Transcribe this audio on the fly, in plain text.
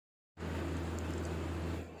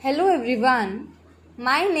Hello everyone,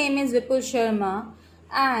 my name is Vipul Sharma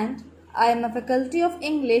and I am a faculty of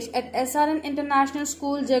English at SRN International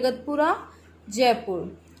School, Jagatpura, Jaipur.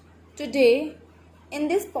 Today, in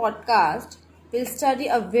this podcast, we'll study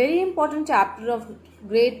a very important chapter of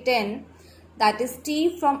grade 10, that is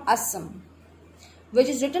Tea from Assam, which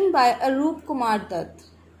is written by Arup Kumar Dutt.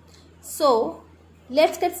 So,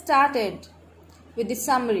 let's get started with the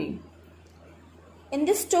summary. In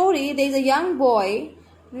this story, there is a young boy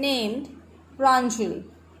named Pranjal.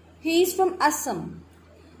 He is from Assam.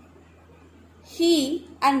 He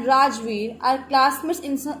and Rajveer are classmates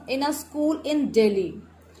in a school in Delhi.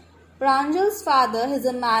 Pranjal's father is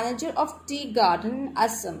a manager of tea garden in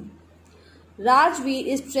Assam. Rajveer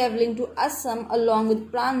is travelling to Assam along with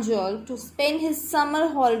Pranjal to spend his summer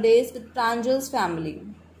holidays with Pranjal's family.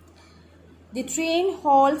 The train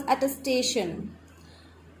halts at a station.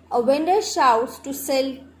 A vendor shouts to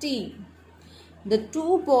sell tea. The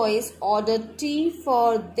two boys order tea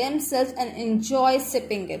for themselves and enjoy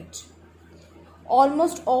sipping it.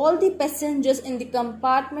 Almost all the passengers in the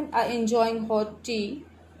compartment are enjoying hot tea.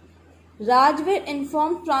 Rajveer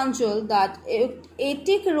informed Pranjal that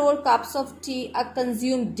 80 crore cups of tea are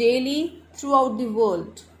consumed daily throughout the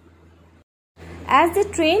world. As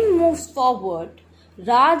the train moves forward,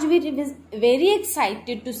 Rajveer is very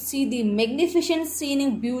excited to see the magnificent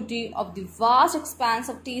scenic beauty of the vast expanse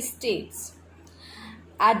of tea estates.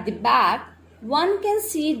 At the back, one can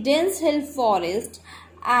see dense hill forest,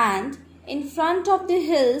 and in front of the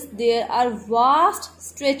hills there are vast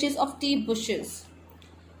stretches of tea bushes.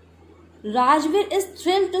 Rajveer is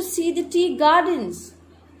thrilled to see the tea gardens.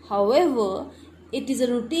 However, it is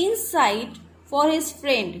a routine sight for his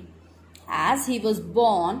friend, as he was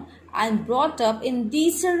born and brought up in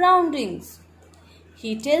these surroundings.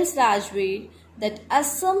 He tells Rajveer that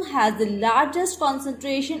Assam has the largest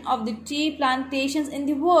concentration of the tea plantations in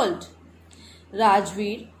the world.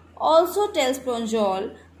 Rajveer also tells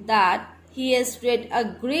Pranjal that he has read a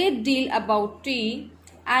great deal about tea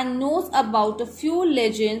and knows about a few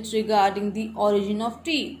legends regarding the origin of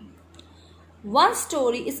tea. One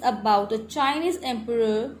story is about a Chinese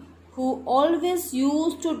emperor who always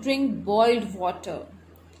used to drink boiled water.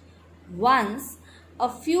 Once, a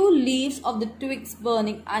few leaves of the twigs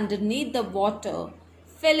burning underneath the water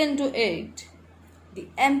fell into it. The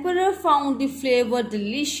emperor found the flavor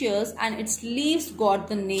delicious and its leaves got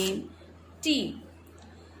the name tea.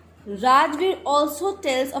 Rajveer also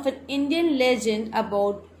tells of an Indian legend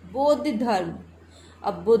about Bodhidharma,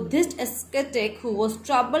 a Buddhist ascetic who was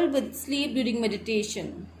troubled with sleep during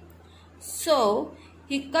meditation. So,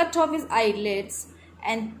 he cut off his eyelids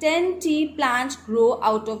and 10 tea plants grow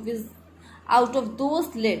out of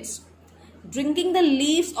those lids. Drinking the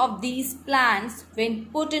leaves of these plants when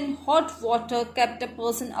put in hot water kept a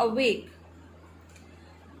person awake.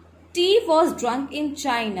 Tea was drunk in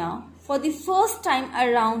China for the first time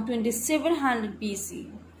around 2700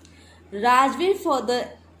 BC. Rajveer further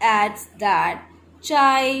adds that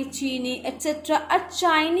chai, chini, etc. are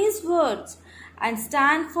Chinese words and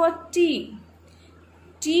stand for tea.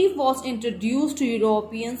 Tea was introduced to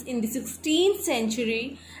Europeans in the 16th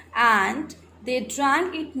century and they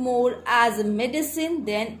drank it more as a medicine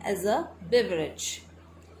than as a beverage.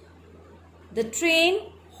 The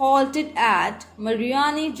train halted at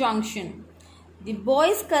Mariani Junction. The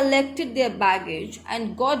boys collected their baggage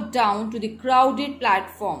and got down to the crowded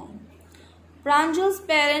platform. Pranjal's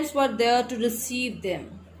parents were there to receive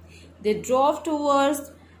them. They drove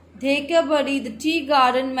towards Dhekabadi, the tea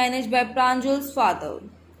garden managed by Pranjal's father.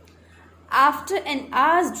 After an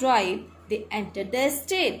hour's drive, they entered the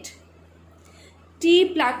estate.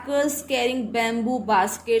 Tea pluckers carrying bamboo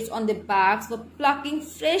baskets on their backs were plucking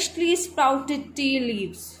freshly sprouted tea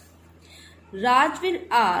leaves. Rajveer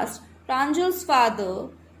asked Pranjal's father,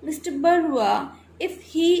 Mr. Barua, if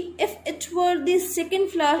it were the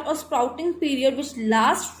second flush or sprouting period which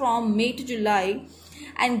lasts from May to July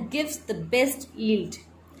and gives the best yield.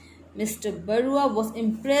 Mr. Barua was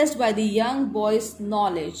impressed by the young boy's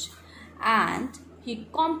knowledge and he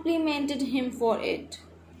complimented him for it.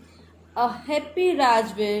 A happy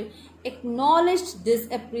Rajveer acknowledged this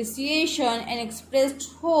appreciation and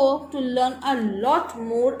expressed hope to learn a lot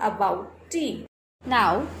more about tea.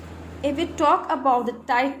 Now, if we talk about the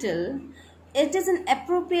title, it is an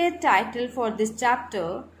appropriate title for this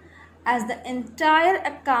chapter as the entire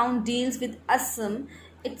account deals with Assam,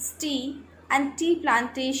 its tea and tea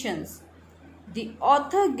plantations. The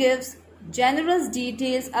author gives generous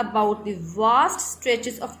details about the vast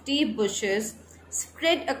stretches of tea bushes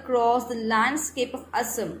spread across the landscape of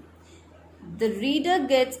Assam. The reader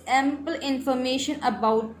gets ample information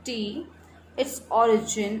about tea, its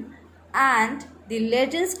origin, and the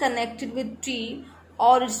legends connected with tea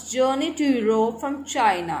or its journey to Europe from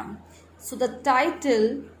China. So the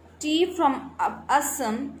title Tea from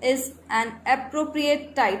Assam is an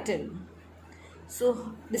appropriate title.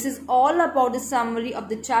 So this is all about the summary of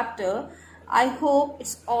the chapter. I hope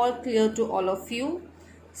it's all clear to all of you.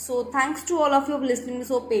 So thanks to all of you for listening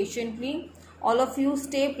so patiently. All of you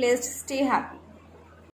stay blessed, stay happy.